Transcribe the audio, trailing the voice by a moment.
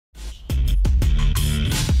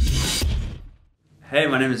Hey,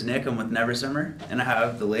 my name is Nick, I'm with Never Swimmer, and I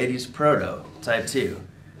have the ladies Proto Type 2.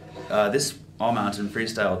 This all-mountain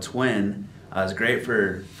freestyle twin is great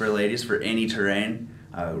for ladies for any terrain.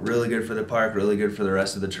 Really good for the park, really good for the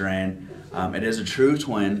rest of the terrain. It is a true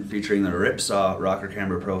twin featuring the Ripsaw rocker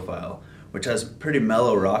camber profile, which has pretty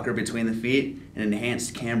mellow rocker between the feet and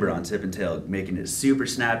enhanced camber on tip and tail, making it super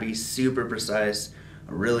snappy, super precise,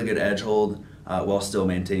 a really good edge hold, while still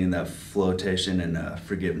maintaining that flotation and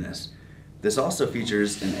forgiveness. This also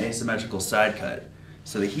features an asymmetrical side cut,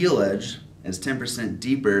 so the heel edge is 10%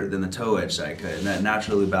 deeper than the toe edge side cut, and that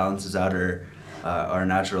naturally balances out our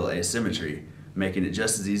natural asymmetry, making it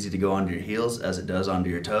just as easy to go onto your heels as it does onto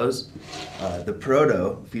your toes. The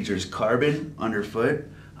Proto features carbon underfoot,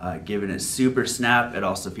 giving it super snap. It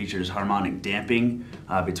also features harmonic damping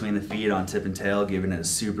between the feet on tip and tail, giving it a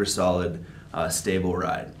super solid, stable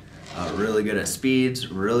ride. Really good at speeds,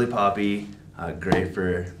 really poppy, great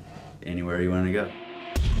for anywhere you want to go.